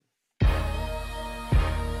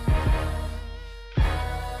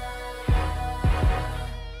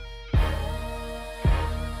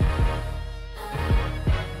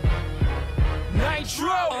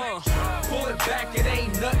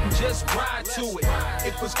just ride to it.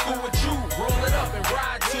 If it's cool with you, roll it up and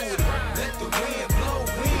ride to it. Let the wind blow,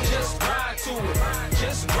 we just ride to it.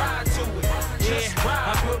 Just ride to it. Just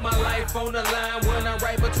ride. I put my life on the line when I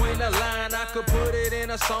write between the line. I could put it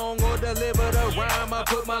in a song or deliver the rhyme. I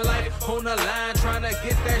put my life on the line trying to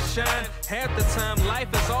get that shine. Half the time life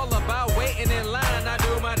is all about waiting in line. I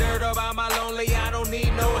do my dirt about my lonely, I don't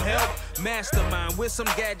need no help. Mastermind with some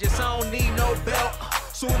gadgets, I don't need no belt.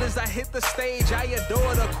 Soon as I hit the stage, I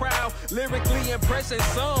adore the crowd. Lyrically impressing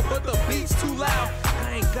some, but the beat's too loud.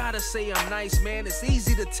 I ain't gotta say I'm nice, man, it's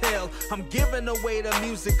easy to tell. I'm giving away the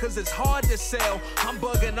music cause it's hard to sell. I'm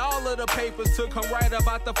bugging all of the papers to come right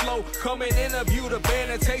about the flow. Come and interview the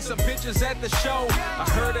band and take some pictures at the show. I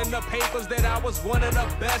heard in the papers that I was one of the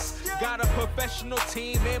best. Got a professional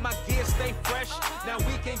team and my gear stay fresh. Now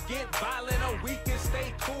we can get violent or we can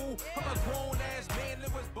stay cool. I'm a grown ass man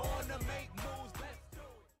that was born to make moves.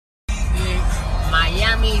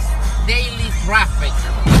 Miami's daily traffic.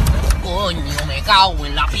 Coño, me cago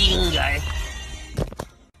en la pinga.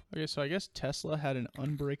 Okay, so I guess Tesla had an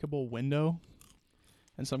unbreakable window.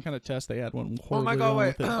 In some kind of test, they had one. Oh my god,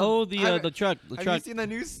 wait. With it. Oh, the truck. The Have truck. you seen the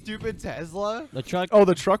new stupid Tesla? The truck. Oh,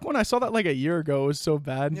 the truck one? I saw that like a year ago. It was so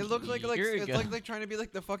bad. It looked like Year it's ago. like trying to be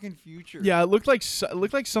like the fucking future. Yeah, it looked like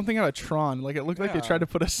something out of Tron. Like it looked like they Yeah. tried to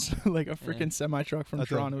put like a freaking semi truck from That's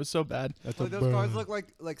Tron. It was so bad. That's Like, those cars look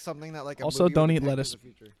like something that like a Also, movie don't would eat depict lettuce. as the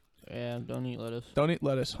future. Yeah, don't eat lettuce. Don't eat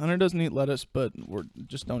lettuce. Hunter doesn't eat lettuce, but we're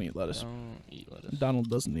just don't eat lettuce. Don't eat lettuce. Donald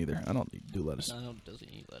doesn't either. I don't do lettuce. Donald doesn't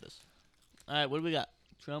eat lettuce. All right, what do we got?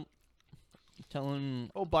 Trump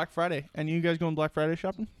telling Oh, Black Friday. And you guys going Black Friday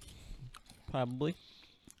shopping? probably.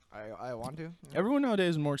 I want to. Yeah. Everyone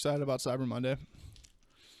nowadays is more excited about Cyber Monday.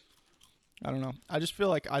 I don't know. I just feel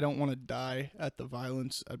like I don't want to die at the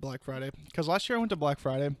violence at Black Friday. Because last year I went to Black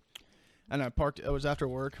Friday, and I parked. It was after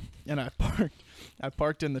work, and I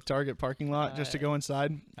parked in the Target parking lot just to go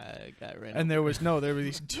inside. I got ran And over. there were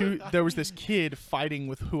these two. There was this kid fighting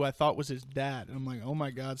with who I thought was his dad, and I'm like, oh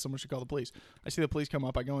my god, someone should call the police. I see the police come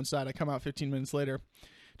up. I go inside. I come out 15 minutes later.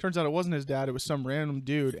 Turns out it wasn't his dad. It was some random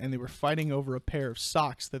dude, and they were fighting over a pair of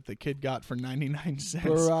socks that the kid got for 99 cents.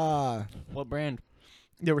 Hurrah. What brand?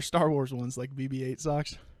 They were Star Wars ones, like BB-8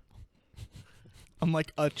 socks. I'm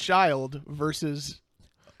like a child versus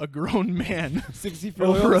a grown man 64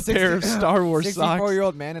 over a pair of Star Wars socks.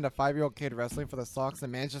 64-year-old man and a 5-year-old kid wrestling for the socks. The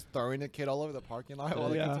man's just throwing the kid all over the parking lot while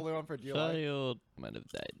the Yeah. kid's holding on for dear life. Child might have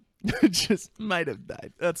died. Just might have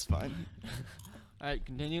died. That's fine. All right,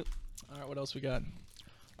 continue. All right, what else we got?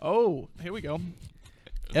 Oh, here we go.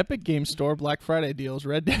 Epic Games Store Black Friday deals: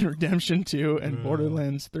 Red Dead Redemption 2 and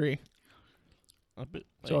Borderlands 3.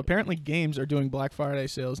 So apparently, games are doing Black Friday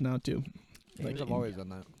sales now too. Games have always done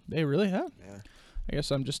that. They really have. Yeah. I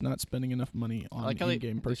guess I'm just not spending enough money I on like how they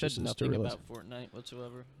in-game said purchases to nothing realize. about Fortnite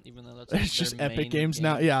whatsoever, even though that's It's just Epic Games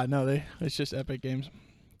now. Yeah, no, it's just Epic Games.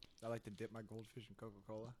 I like to dip my goldfish in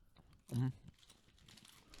Coca-Cola.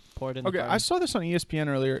 Pour it in Okay, the I saw this on ESPN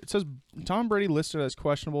earlier. It says Tom Brady listed as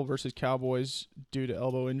questionable versus Cowboys due to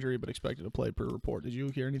elbow injury, but expected to play per report. Did you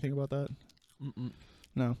hear anything about that? No. I'm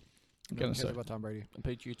No one gonna cares say about Tom Brady. The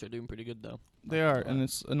Patriots are doing pretty good though. they are, and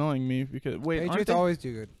it's annoying me because wait, aren't Patriots they? always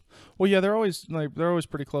do good. Well, yeah, they're always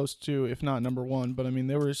pretty close to, if not number one. But I mean,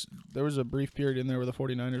 there was a brief period in there where the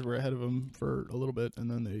 49ers were ahead of them for a little bit,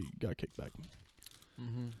 and then they got kicked back.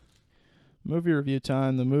 Movie review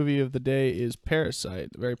time. The movie of the day is Parasite,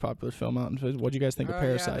 a very popular film out in Philly. What do you guys think of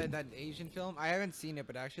Parasite? Yeah, that Asian film. I haven't seen it,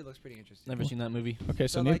 but it actually looks pretty interesting. Never seen that movie. Okay,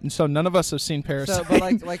 so So, like- so none of us have seen Parasite. So,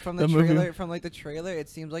 but like from the, The movie- trailer, it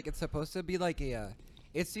seems like it's supposed to be like a.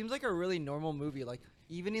 It seems like a really normal movie. Like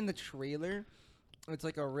even in the trailer, it's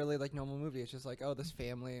like a really like normal movie. It's just like, oh, this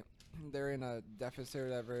family, they're in a deficit or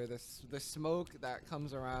whatever. The smoke that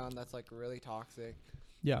comes around that's like really toxic.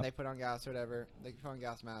 yeah. And they put on gas or whatever. They put on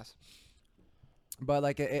gas masks. But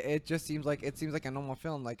like it just seems like a normal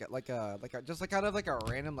film, like just like kind of like a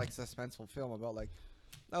random like suspenseful film about like,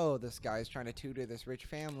 oh, this guy's trying to tutor this rich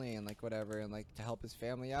family and like whatever, and like to help his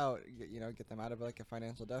family out, get them out of like a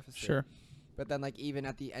financial deficit. Sure. But then like even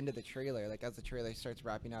at the end of the trailer, like as the trailer starts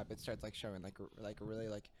wrapping up, it starts like showing like really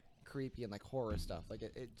like creepy and like horror stuff. Like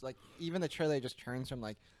it's like even the trailer just turns from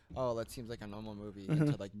like, oh, that seems like a normal movie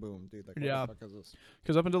into like, boom, dude, like what Yeah. the fuck is this?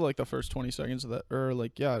 Because up until like the first 20 seconds of that, or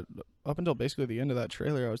like up until basically the end of that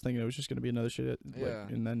trailer, I was thinking it was just gonna be another shit. Like, Yeah.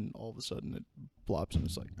 And then all of a sudden it flops, and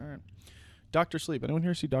it's like, all right. Doctor Sleep. Anyone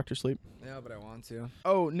here see Doctor Sleep? Yeah, but I want to.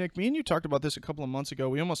 Oh, Nick, me and you talked about this a couple of months ago.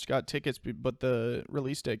 We almost got tickets, but the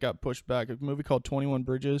release date got pushed back. A movie called 21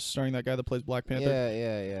 Bridges, starring that guy that plays Black Panther.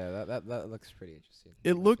 Yeah. That looks pretty interesting.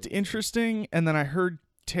 It looked interesting, and then I heard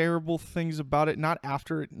terrible things about it. Not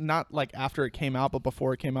like after it came out, but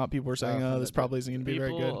before it came out, people were saying, "Oh, this probably isn't going to be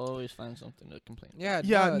very People good." always find something to complain. Yeah,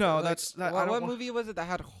 Yeah, no, like, that's that. I What, don't what wa- movie was it that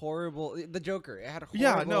had horrible? The Joker. It had horrible.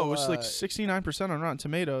 Yeah, no, it was like uh, 69% on Rotten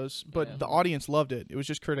Tomatoes, but Yeah. the audience loved it. It was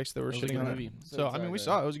just critics that were It was a shitting good on movie. it. So So it's I mean, we okay.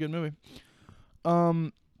 saw it. It was a good movie.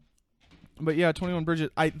 But yeah, 21 Bridges.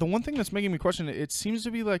 The one thing that's making me question it, it seems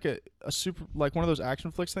to be like a super like one of those action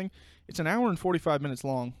flicks thing. It's an hour and 45 minutes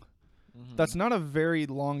long. mhm. That's not a very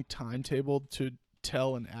long timetable to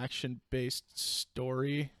tell an action-based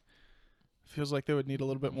story. Feels like they would need a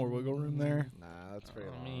little bit more wiggle room there. Nah, that's pretty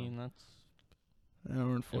long. I mean, that's An hour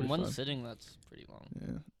and in 45. one sitting. That's pretty long.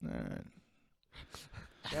 Yeah. All right.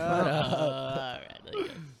 All right, I guess.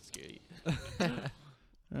 Screw you.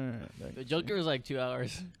 All right. The Joker was like 2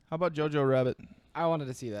 hours. How about Jojo Rabbit? I wanted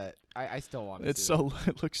to see that. I still want to. It's see so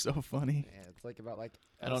it looks so funny. That. Yeah, it's like about like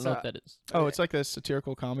I don't so- know what that is. Oh, it's like this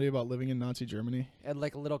satirical comedy about living in Nazi Germany. and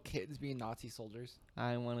like little kids being Nazi soldiers.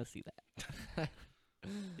 I want to see that.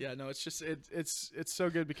 Yeah, no, it's just it's so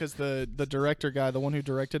good because the director guy, the one who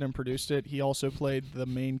directed and produced it, he also played the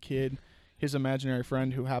main kid, his imaginary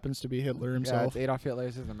friend who happens to be Hitler Yeah, himself. it's Adolf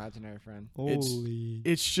Hitler's his imaginary friend.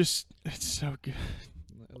 It's just it's so good.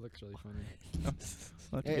 It looks really funny.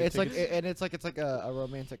 I'll have to get It's like tickets. and it's like a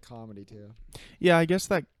romantic comedy too. Yeah, I guess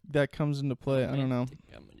that comes into play. I don't know. Romantic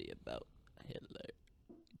comedy about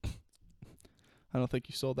Hitler. I don't think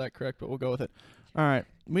you sold that correct, but we'll go with it. All right,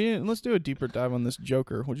 let's do a deeper dive on this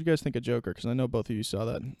Joker. What'd you guys think of Joker? Because I know both of you saw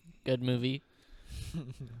that Good movie.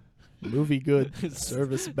 movie. Good,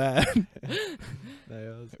 service bad.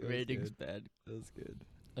 Ratings bad. That was good.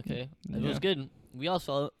 Okay, it Yeah. was good. We all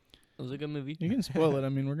saw it. It was a good movie. You can spoil it. I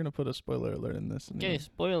mean, we're gonna put a spoiler alert in this. Okay,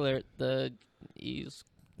 spoiler. He's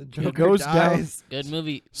The Joker goes down. good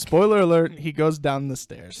movie. Spoiler alert: he goes down the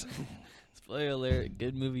stairs. Spoiler alert.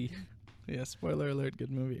 Good movie. Yeah, spoiler alert.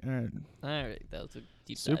 Good movie. All right, All right, that was a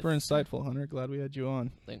deep super dive. insightful, Hunter. Glad we had you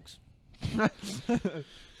on. Thanks. I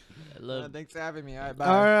love. Thanks for having me. All right, bye.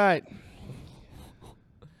 All right.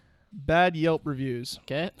 Bad Yelp reviews.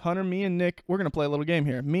 Okay. Hunter, me and Nick, we're gonna play a little game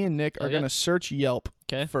here. Me and Nick are Okay. gonna search Yelp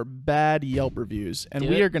 'Kay. for bad Yelp reviews, and Do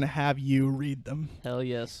we it. are gonna have you read them Hell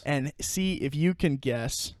yes. and see if you can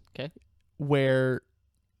guess 'Kay. where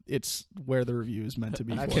the review is meant to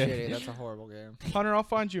be. That's for. shitty. That's a horrible game. Hunter, I'll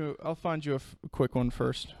find you a quick one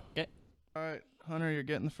first. 'Kay. All right, Hunter, you're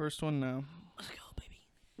getting the first one now. Let's go, baby.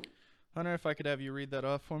 Hunter, if I could have you read that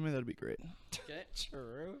off for me, that'd be great. Okay.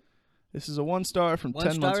 True. This is a 1 star from 10 1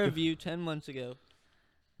 months star ago. review 10 months ago.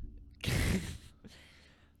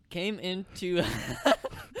 Came in to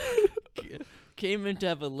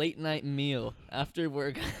have a late night meal after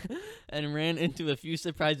work and ran into a few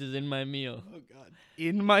surprises in my meal. Oh God!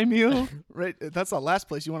 In my meal, right? That's the last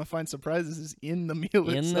place you want to find surprises is in the meal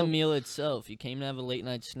In itself. the meal itself, you came to have a late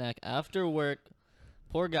night snack after work.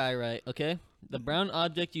 Poor guy, right? Okay. The brown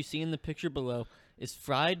object you see in the picture below is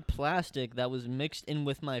fried plastic that was mixed in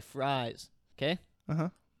with my fries. Okay. Uh-huh.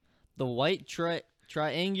 The white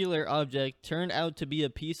triangular object turned out to be a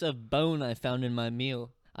piece of bone I found in my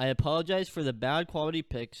meal. I apologize for the bad quality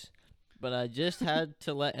pics, but I just had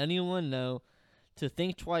to let anyone know to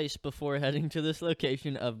think twice before heading to this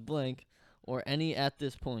location of blank or any at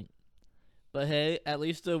this point. But hey, at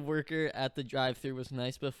least the worker at the drive-thru was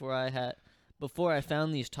nice before I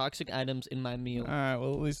found these toxic items in my meal. All right.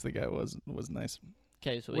 Well, at least the guy was nice.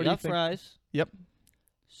 Okay, so What we do you got think? fries. Yep.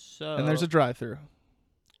 So And there's a drive-through.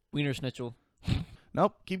 Wiener Schnitzel.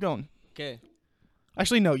 Nope. Keep going. Okay.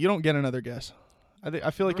 Actually, no. You don't get another guess.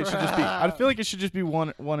 I feel like it should just be. I feel like it should just be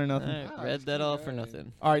one or nothing. Alright, Ah, read just that keep all for going.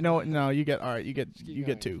 nothing. All right. No. You get. All right. You get. keep You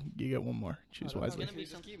get going. 2. You get 1 more. Choose wisely. gonna be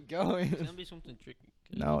Just some- keep going. It's gonna be something tricky.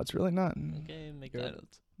 No, it's really not. Okay, Good.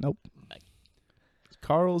 McDonald's.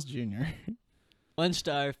 Carl's Jr. 1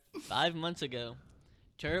 star, 5 months ago.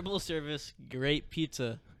 Terrible service, great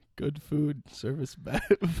pizza. Good food, service bad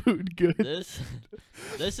food, good.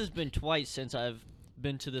 This has been twice since I've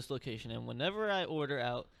been to this location, and whenever I order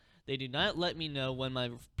out, they do not let me know when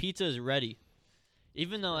my pizza is ready.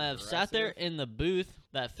 Even though I have sat there in the booth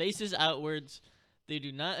that faces outwards, they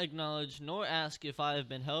do not acknowledge nor ask if I have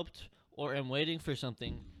been helped or am waiting for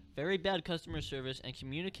something. Very bad customer service and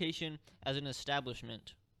communication as an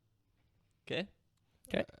establishment. Okay?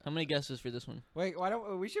 'Kay. How many guesses for this one? Wait, why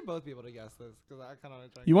don't we should both be able to guess this? Because I kind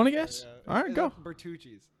of. You wanna guess? All right, go.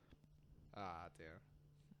 Bertucci's. Ah, damn.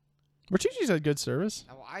 Bertucci's had good service.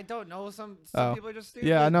 Well, I don't know. Some Oh. people are just stupid.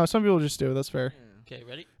 Yeah, no, some people just do. That's fair. Yeah. Okay,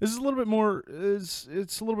 ready? This is a little bit more. It's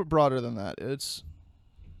a little bit broader than that. It's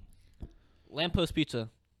Lamppost Pizza.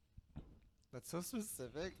 That's so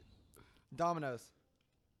specific. Domino's.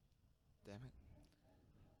 Damn it.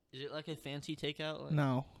 Is it like a fancy takeout? Like,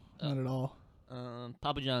 No, not at all.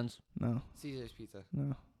 Papa John's. No, Caesar's Pizza.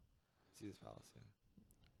 no. Caesar's Palace.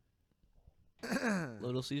 Yeah.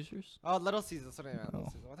 Little Caesars. Oh, Little Caesars. That's what I meant. No.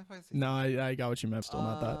 Little Caesars. What the fuck is Caesar? No, I got what you meant. Still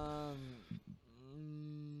not that.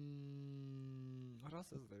 What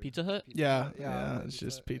else is there? Pizza Hut. Yeah, Hut, yeah. It's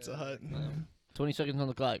just Pizza yeah. Hut. 20 seconds on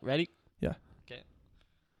the clock. Ready? Yeah. Okay.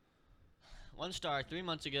 1 star. 3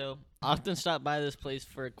 months ago, often stopped by this place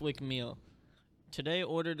for a quick meal. Today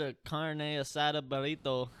ordered a carne asada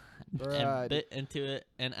burrito and Bruh. bit into it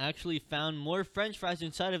and actually found more French fries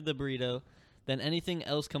inside of the burrito than anything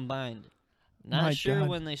else combined. Not My sure God.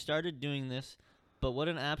 when they started doing this, but what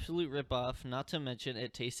an absolute ripoff. Not to mention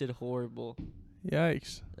it tasted horrible.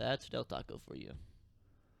 Yikes. That's Del Taco for you.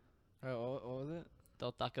 Oh, what was it?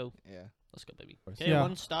 Del Taco. Yeah. Let's go, baby. course. Okay, Yeah.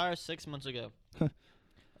 1 star, 6 months ago.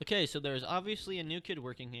 Okay, so there's obviously a new kid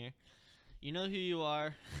working here. You know who you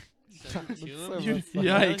are. Send it to him. You- You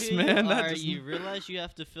know Yikes, who man. You, That are, just- you realize you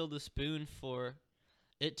have to fill the spoon for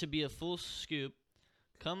it to be a full scoop.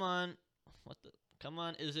 Come on. Come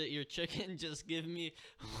on, is it your chicken? Just give me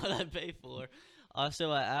what I pay for.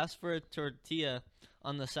 Also, I asked for a tortilla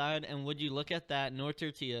on the side, and would you look at that? No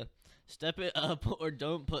tortilla. Step it up or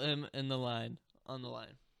don't put him in the line. On the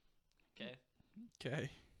line. Okay. Okay.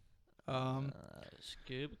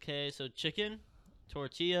 Scoop. Okay, so chicken,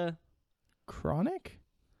 tortilla. Chronic?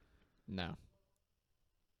 No.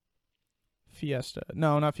 Fiesta.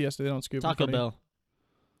 No, not Fiesta. They don't scoop. in Taco front of you.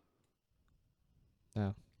 Bell.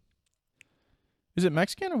 No. Is it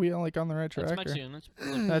Mexican? Are we like on the right track? That's or- Mexican.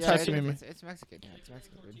 That's That's yeah, actually it's Mexican. Yeah, it's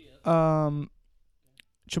Mexican. Dude.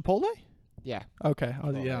 Chipotle? Yeah. Okay.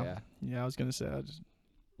 Chipotle, Yeah. Yeah, I was gonna say. I just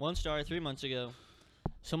 1 star 3 months ago.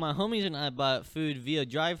 So my homies and I bought food via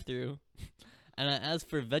drive-through, and I asked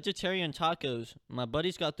for vegetarian tacos. My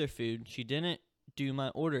buddies got their food. She didn't do my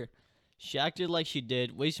order. She acted like she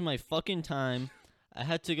did, wasting my fucking time. I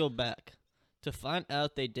had to go back to find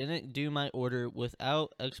out they didn't do my order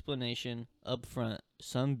without explanation up front.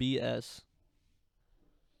 Some BS.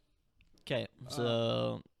 Okay,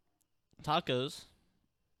 so tacos.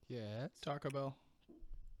 Yes. Taco Bell.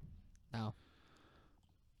 No.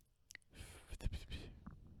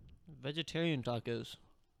 Vegetarian tacos.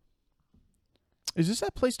 Is this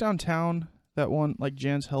that place downtown? That one, like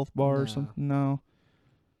Jan's Health Bar or No. something? No.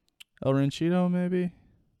 El Ranchito, maybe?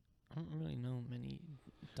 I don't really know many.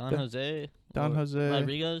 Don The- Jose. Don or Jose.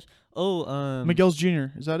 Rodriguez. Oh, Miguel's Jr.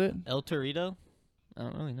 Is that it? El Torito. I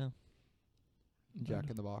don't really know. Jack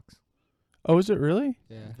in the Box. Oh, is it really?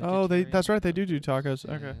 Yeah. Oh, that's right. They do tacos.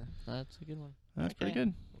 Yeah. Okay. That's a good one. That's pretty Okay.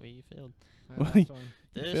 good. Well, you failed. Well, Last one.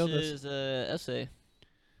 You This failed us. is essay.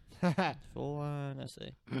 Full on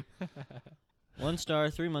essay. 1 star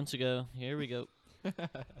 3 months ago. Here we go.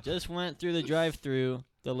 Just went through the drive-through.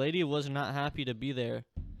 The lady was not happy to be there,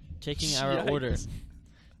 taking our order. Yikes.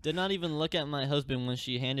 Did not even look at my husband when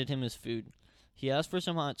she handed him his food. He asked for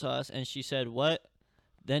some hot sauce, and she said, "What?"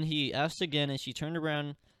 Then he asked again, and she turned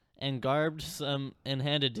around and garbed some and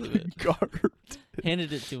handed to it.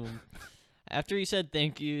 Handed it to him. After he said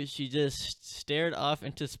thank you, she just stared off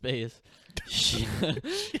into space. She,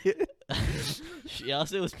 she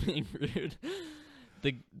also was being rude.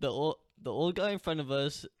 The old guy in front of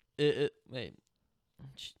us. Wait.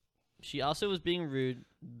 She also was being rude.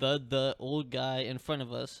 The old guy in front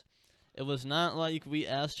of us. It was not like we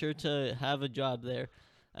asked her to have a job there.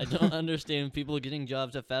 I don't understand people getting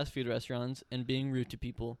jobs at fast food restaurants and being rude to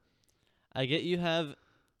people. I get you have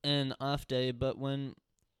an off day, but when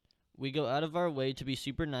we go out of our way to be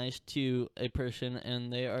super nice to a person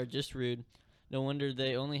and they are just rude, no wonder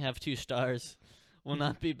they only have 2 stars. Will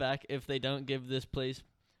not be back if they don't give this place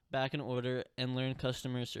back in order and learn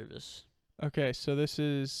customer service. Okay, so this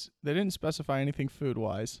is... They didn't specify anything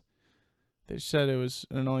food-wise. They said it was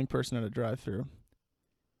an annoying person at a drive-thru.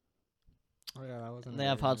 Oh yeah, that wasn't. They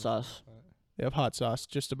have hot sauce. They have hot sauce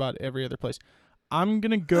just about every other place. I'm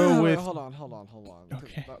going to go with... Hold on. 'cause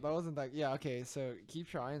Okay. That wasn't that. Yeah. Okay. So keep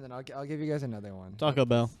trying, then I'll give you guys another one. Taco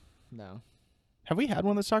Bell. No. Have we had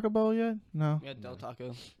one that's Taco Bell yet? No. Yeah, Del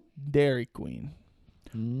Taco. Dairy Queen.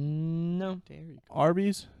 No.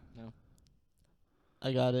 Arby's?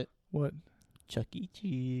 I got it. What? Chuck E.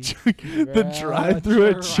 Cheese. The drive-thru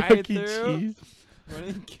at Chuck E. drive-thru? Cheese.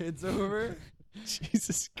 Running kids over.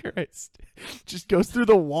 Jesus Christ. Just goes through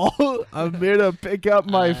the wall. I'm here to pick up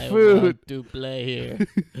my I food. want to play here.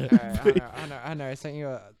 Alright, I know. I sent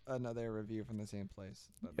you another review from the same place.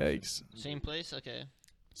 Yikes. Same place? Okay.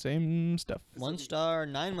 Same stuff. 1 star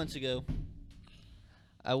 9 months ago.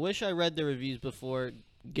 I wish I read the reviews before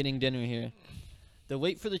getting dinner here. The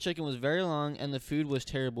wait for the chicken was very long and the food was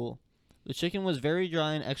terrible. The chicken was very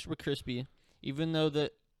dry and extra crispy, even though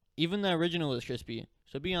Even the original was crispy.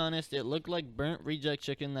 So be honest, it looked like burnt reject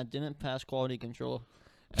chicken that didn't pass quality control.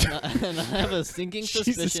 And I have a sinking Jesus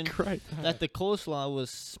suspicion Christ. that the coleslaw was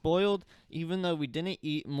spoiled. Even though we didn't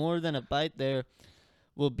eat more than a bite, there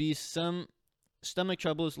will be some stomach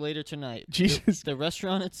troubles later tonight. Jesus. The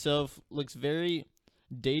restaurant itself looks very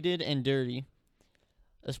dated and dirty,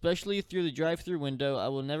 especially through the drive-through window. I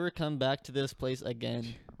will never come back to this place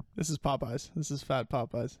again. This is Popeyes. This is fat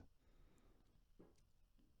Popeyes.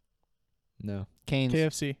 No. Canes,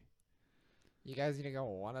 KFC. You guys need to go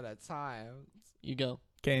one at a time. you go.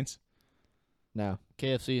 Canes. No.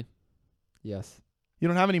 KFC. Yes. You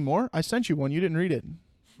don't have any more? I sent you one. You didn't read it.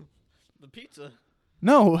 The pizza.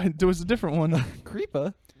 No, there was a different one.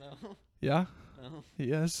 Creepa. No, Yeah. no,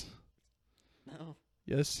 Yes. no.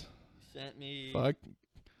 Yes. Sent me. Fuck.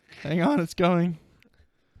 Hang on, it's going.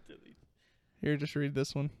 Delete. Here, just read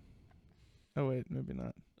this one. Oh wait, maybe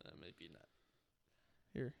not. Maybe not.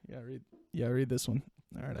 Here, read this one.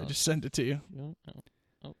 All right, I Oh. just sent it to you. No, no.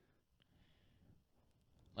 Oh.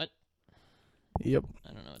 What? Yep.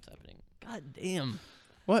 I don't know what's happening. God damn.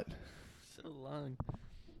 What? So long.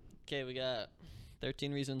 Okay, we got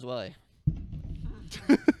 13 Reasons Why.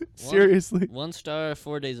 Seriously. 1 star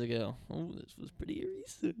 4 days ago. Oh, this was pretty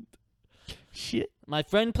recent. Shit. My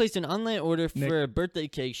friend placed an online order Nick. for a birthday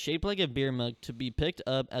cake shaped like a beer mug to be picked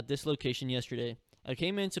up at this location yesterday. I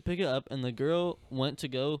came in to pick it up, and the girl went to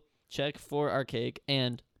go check for our cake,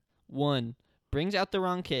 and 1. Brings out the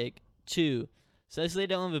wrong cake. 2. Says they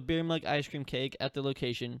don't have a beer mug ice cream cake at the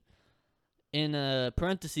location. In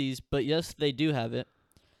parentheses, but yes, they do have it.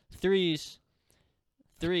 3.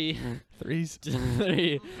 Threes.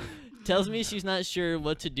 3 tells me she's not sure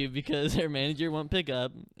what to do because her manager won't pick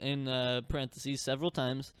up, in parentheses, several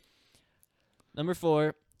times. Number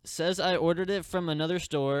 4 says I ordered it from another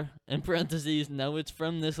store, in parentheses, no, it's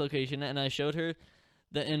from this location, and I showed her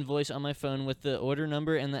the invoice on my phone with the order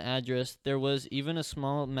number and the address. There was even a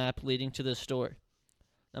small map leading to the store.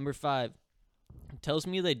 Number 5 tells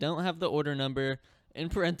me they don't have the order number, in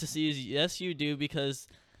parentheses, yes you do because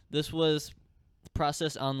this was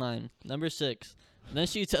processed online. Number 6. Then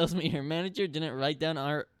she tells me her manager didn't write down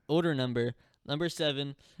our order number. Number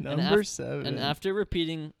 7. Number 7. And after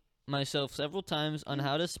repeating myself several times on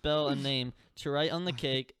how to spell a name to write on the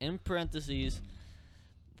cake, in parentheses,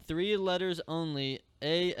 3 letters only,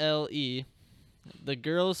 A-L-E, the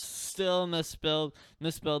girl still misspelled the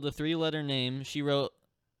 3-letter name. She wrote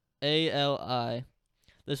A-L-I.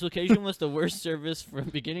 This location was the worst service from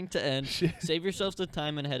beginning to end. Shit. Save yourself the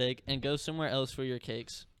time and headache and go somewhere else for your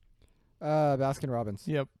cakes. Baskin Robbins.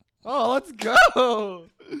 Yep. Oh, let's go.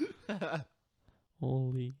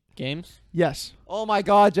 Holy. Games? Yes. Oh my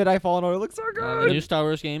God, Jedi Fallen Order looks so The good. new Star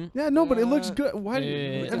Wars game? Yeah, no, but it looks Uh, good. Why?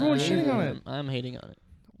 Everyone's shitting on it. I'm hating on it.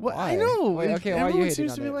 What? Why? I know. Wait, okay, why are you Everyone hating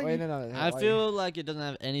seems on to be it? like Wait, no. I why- feel like it doesn't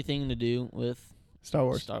have anything to do with Star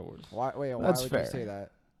Wars Star Wars. Why That's would fair. you say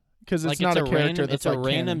that? because Like it's not a character random, that's it's a like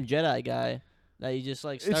random canon. Jedi guy that you just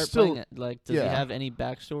like It's start still- playing it. Like, does he yeah. have any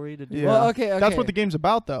backstory to do? Yeah. Well, okay. That's what the game's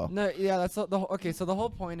about, though. No, yeah, that's okay. So the whole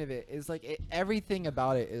point of it is like everything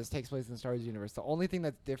about it takes place in the Star Wars universe. The only thing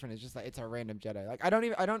that's different is just that it's a random Jedi. Like I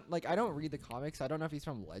don't read the comics. I don't know if he's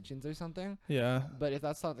from Legends or something. Yeah. But if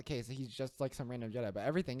that's not the case, he's just like some random Jedi. But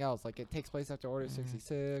everything else, like it takes place after Order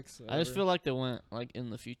 66. I just feel like they went like in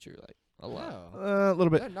the future, like a lot. no, A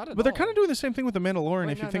little bit. not at But they're all. kind of doing the same thing with the Mandalorian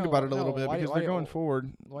Wait, if you no, think no, about it a no, little bit why do- because why they're do- going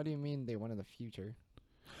forward. What do you mean they went in the future?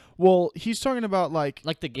 Well, he's talking about like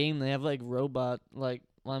Like the game, they have like robot, like.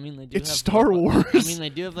 Well, I mean, they do. it's have Star robot- I Wars. mean, they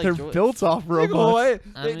do have like. they're built off robots. What?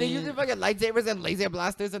 I They use mean- their fucking lightsabers and laser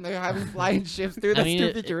blasters, and they're having flying ships, dude. I That's mean, too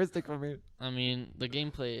it- futuristic for me. I mean, the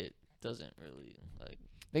gameplay doesn't really like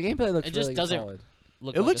The gameplay looks It just really doesn't- solid.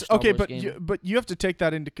 look. It like looks a Star okay, Wars game. but you have to take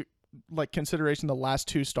that into like consideration. The last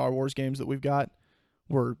 2 Star Wars games that we've got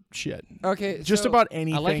were shit. Okay, Just so about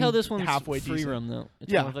anything. I like how this one's halfway free decent. roam though.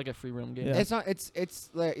 It's Yeah. more of like a free roam game. Yeah. It's not. It's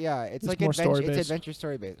like it's like more adventure. It's story-based. adventure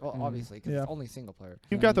story based. Well, Mhm. obviously, because Yeah. it's only single player.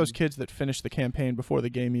 You've got those kids that finish the campaign before the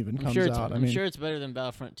game even I'm comes sure it's. out. I I'm mean, sure it's better than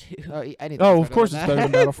Battlefront 2. Anything's oh, of better course than it's better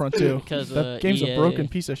than that. Battlefront 2. Because That game's EA. a broken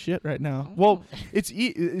piece of shit right now. Well, it's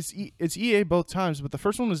EA both times, but the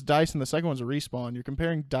first one was DICE and the second one's a Respawn. You're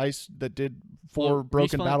comparing DICE that did 4 Well,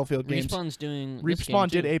 broken Respawn- Battlefield games. Respawn's doing. this game Respawn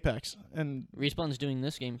did too. Apex, and Respawn's doing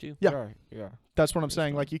this game too. Yeah. Sure, yeah. that's what I'm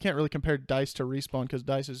saying. Like you can't really compare DICE to Respawn because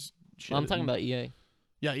DICE is shit. Well, I'm talking about EA.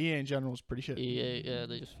 Yeah, EA in general is pretty shit. EA, yeah,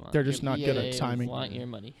 they just want. They're just not good at EA timing. Want your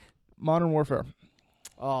money? Modern Warfare.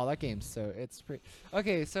 Oh, that game's so it's pretty.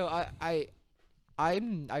 Okay, so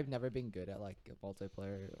I've never been good at like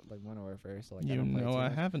multiplayer, like Modern Warfare. So like I You don't play it know too I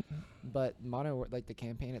much. haven't. But like the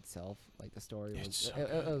campaign itself, like the story was It's so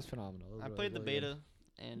it was phenomenal. It was I really, played the really good. beta.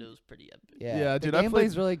 and it was pretty epic. Yeah, the dude, I gameplay played-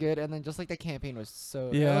 is really good, and then just like the campaign was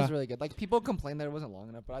it Yeah. was really good. Like people complained that it wasn't long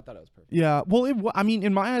enough, but I thought it was perfect. Yeah, well, I mean,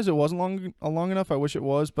 in my eyes, it wasn't long enough. I wish it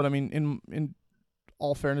was, but I mean, in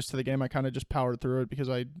all fairness to the game, I kind of just powered through it because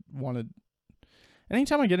I wanted.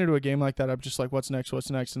 Anytime I get into a game like that, I'm just like, what's next,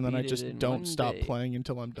 and then I Beat it just in don't one stop day. playing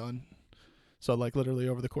until I'm done. So like literally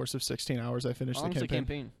over the course of 16 hours, I finished How the long's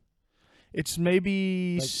campaign. It's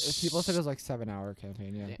maybe Like people said it was like 7-hour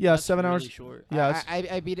campaign. Yeah. Yeah, That's 7 hours. really short. Yeah, it's-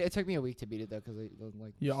 I beat it. It took me a week to beat it though, because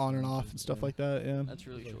like yeah, on and off and stuff like that. Yeah, That's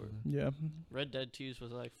really short. yeah, Red Dead 2's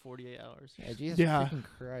was like 48 hours. Yeah, Jesus Yeah. freaking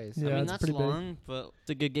Christ. Yeah, I mean, it's that's pretty big. long, but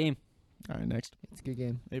it's a good game. All right, next It's a good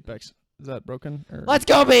game. Apex. Is that broken? Or Let's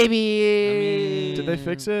go, baby! I mean, did they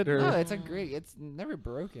fix it or? No, it's a great. It's never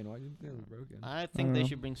broken. Why do you think it was broken? I think don't they know.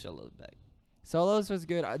 should bring solos back. Solos was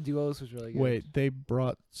good. Duos was really good. Wait, they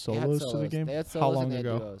brought They had solos to the game. They had How solos long and they had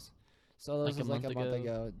ago? Duos. Solos Like a was like a month month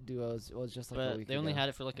ago. ago. Duos was just like a But week they only ago. had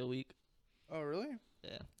it for like a week. Oh, really?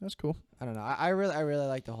 Yeah. That's cool. I don't know. I really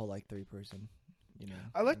like the whole like 3-person. You know.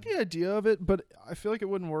 I like the idea of it, but I feel like it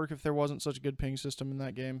wouldn't work if there wasn't such a good ping system in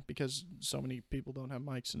that game because so many people don't have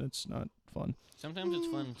mics and it's not fun. Sometimes it's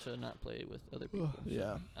fun to not play with other people. so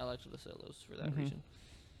Yeah. I like the solos for that Mhm. reason.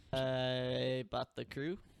 I bought the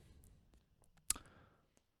crew.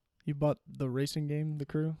 You bought the racing game, The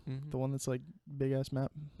Crew, Mm-hmm. the one that's like big ass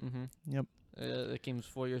map. Mm-hmm. Yep. The game's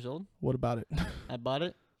 4 years old. What about it? I bought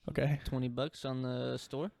it, Okay. $20 on the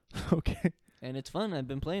store, Okay. and it's fun. I've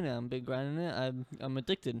been playing it. I've been grinding it. I'm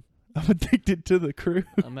addicted. I'm addicted to The Crew.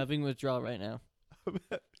 I'm having withdrawal right now.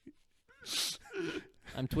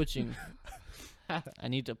 I'm twitching. I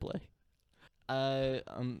need to play. I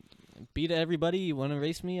beat everybody. You want to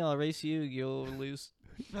race me? I'll race you. You'll lose.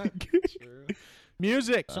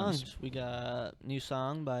 Music. Songs. We got new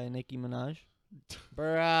song by Nicki Minaj.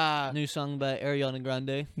 Bruh. New song by Ariana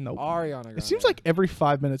Grande. Nope. Ariana Grande. It seems like every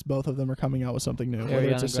 5 minutes, both of them are coming out with something new, whether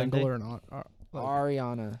it's a Ariana single Grande? or not. Like,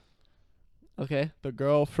 Ariana. Okay. the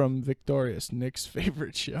girl from Victorious, Nick's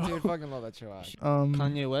favorite show. Dude, fucking love that show.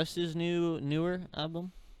 Kanye West's newer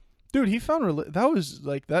album. Dude, he found that was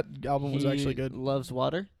like that album was actually good. Loves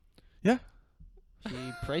water. Yeah.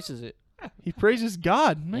 He praises it. He praises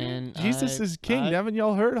God, man. And Jesus I- is king. I- Haven't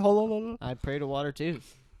y'all heard? Hold on. I pray to water too.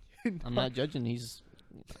 I'm not judging.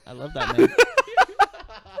 I love that man.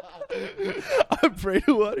 I pray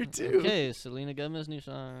to water too. Okay, Selena Gomez new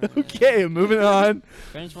song. Okay, moving on.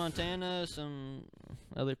 French Montana, some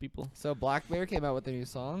other people. So Black Bear came out with a new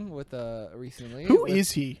song recently. Who with-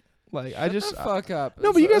 is he? Like, I Shut just the fuck up.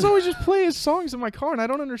 no, but you So- guys always just play his songs in my car, and I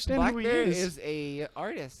don't understand Black who he Bear is. is a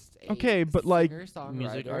artist. a Okay, but, like, singer-songwriter,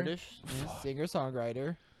 Music artist.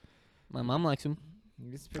 singer-songwriter. My mom likes him.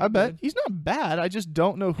 He's pretty I bet good. he's not bad. I just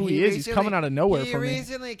don't know who he, He is. He's coming recently- out of nowhere He for me.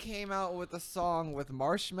 recently came out with a song with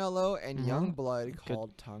Marshmello and Youngblood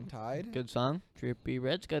called Tongue Tied. Good song. Trippie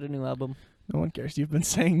Red's got a new album. No one cares. You've been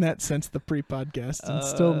saying that since the pre-podcast, and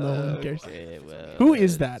still no one cares. Okay, well, Who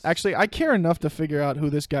is that? Actually, I care enough to figure out who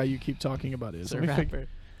this guy you keep talking about is. It's a Let me fig- rapper.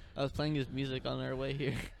 I was playing his music on our way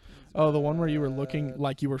here. Oh, the one where you were looking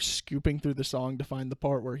like you were scooping through the song to find the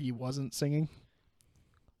part where he wasn't singing.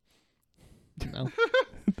 No,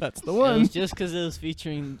 That's the it one. was just because it was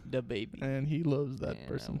featuring the baby. And he loves that And I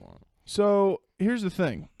person. won't. So here's the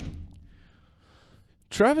thing.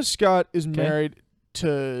 Travis Scott is married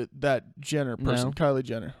to that Jenner person, No. Kylie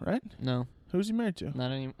Jenner, right? No, Who's he married to?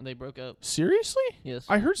 not any. They broke up. Seriously? Yes,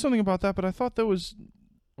 I heard something about that, but I thought that was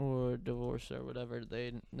or divorce or whatever.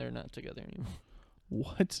 They're not together anymore.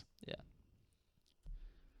 what?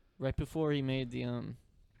 Right before he made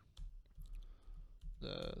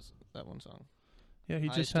that one song. Yeah, he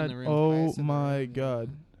just Heist in had. the Room. Oh Heist in the my Room, God.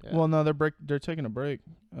 Yeah. Well, no, they're taking a break.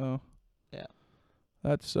 Oh. Yeah.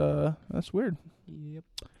 That's weird. Yep.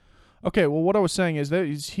 Okay, well, what I was saying is that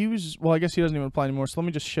he was. Well, I guess he doesn't even apply anymore. So let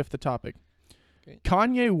me just shift the topic. Okay.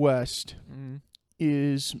 Kanye West Mm-hmm.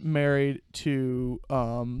 is married to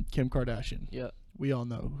Kim Kardashian. Yeah. We all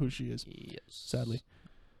know who she is. Yes. Sadly.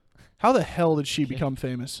 How the hell did she Okay. become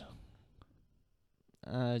famous?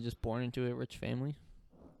 Just born into a rich family.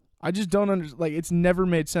 I just don't understand. Like, it's never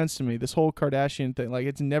made sense to me. This whole Kardashian thing. Like,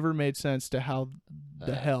 it's never made sense to how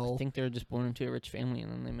the hell. I think they were just born into a rich family,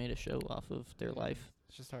 and then they made a show off of their life.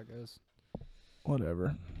 It's just how it goes.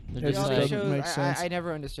 Whatever. They're It just just like, doesn't make sense. I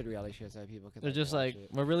never understood reality shows that people could. they're like, just watch like, it.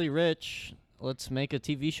 we're really rich. Let's make a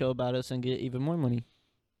TV show about us and get even more money.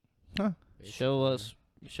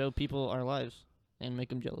 Show people our lives and make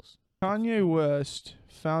them jealous. Kanye West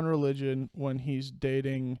found religion when he's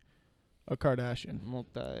dating a Kardashian.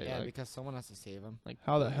 Yeah, like, because someone has to save him.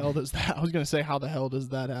 How the hell does that? I was gonna say, how the hell does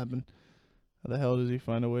that happen? How the hell does he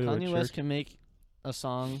find a way to a Kanye church? West can make a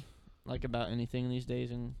song like about anything these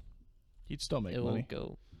days, and He'd still make it will money.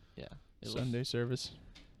 go. Yeah, it will. Sunday service.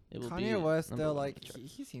 It will be Kanye West number though, one on like the chart.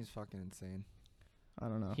 he seems fucking insane. I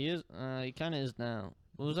don't know. He is. He kind of is now.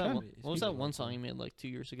 What was that? Kinda One, is. what was He's that a one rocker. song he made like 2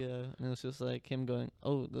 years ago? And it was just like him going,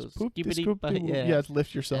 "Oh, those Spoop de skippity scoop bu-" doo. yeah." Yeah, it's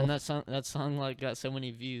lift yourself. And that song like got so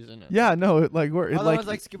many views in it. Yeah, no, it like where it Other like, ones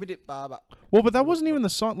like Scooby Doo Baba. well, but that wasn't even the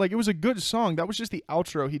song. Like it was a good song. That was just the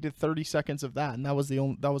outro. He did 30 seconds of that, and that was the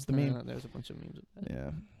meme. There's a bunch of memes. Of that.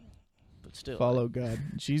 Yeah. But still, Follow God.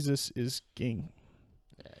 Jesus is king.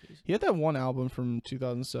 Yeah, He had that one album from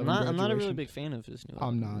 2007. I'm not a really Graduation. big fan of his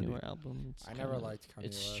I'm not newer either. album. It's I never kinda- liked Kanye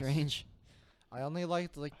It's West. strange. I only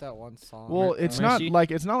liked like that one song. Well, it's not Mercy?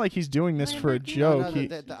 like he's doing this for a joke.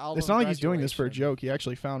 The album It's not like he's doing this for a Graduation. joke. He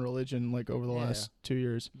actually found religion like over the Yeah. last 2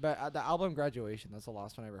 years. But the album Graduation, that's the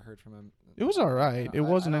last one I ever heard from him. It was all right. I It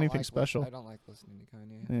wasn't don't anything like special. I don't like listening to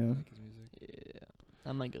Kanye. Yeah. I don't like his music. Yeah,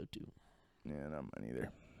 that might go too. Yeah, not mine either.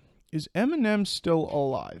 Is Eminem still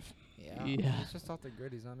alive? Yeah. Yeah. He's just off the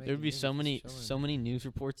grid. He's not making There would be music, so he's many, chilling. so many news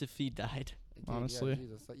reports if he died. Dude, yeah, honestly,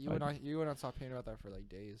 Jesus. Like, you would not stop hearing about that for like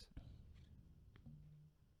days.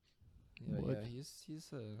 Yeah, Would. yeah, he's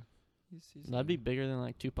That'd be bigger than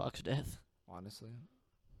like Tupac's death. honestly.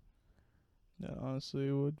 Yeah, honestly,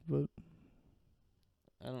 it would. But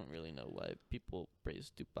I don't really know why people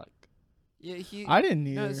praise Tupac. Yeah, he. I didn't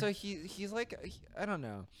either. No, so he's like I don't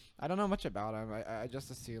know. I don't know much about him. I just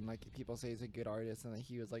assume like people say he's a good artist and that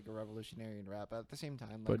he was like a revolutionary in rap. But at the same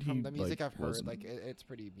time, like But from he, the music like, I've heard, wasn't- like it's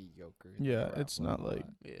pretty mediocre. Yeah, the rap it's not level, like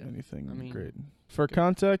Yeah. anything I mean, great. For good.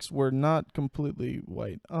 context, we're not completely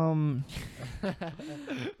white. We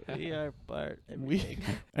are part. We.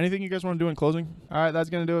 Anything you guys want to do in closing? All right, that's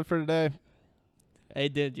gonna do it for today. Hey,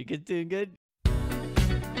 dude, you get doing good.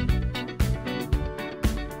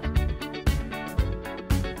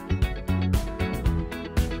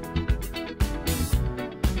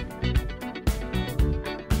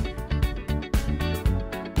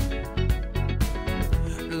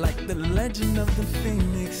 Like the legend of the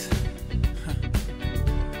phoenix,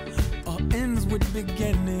 all ends with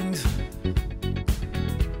beginnings.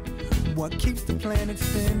 What keeps the planet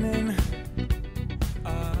spinning?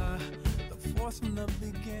 The force from the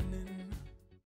beginning.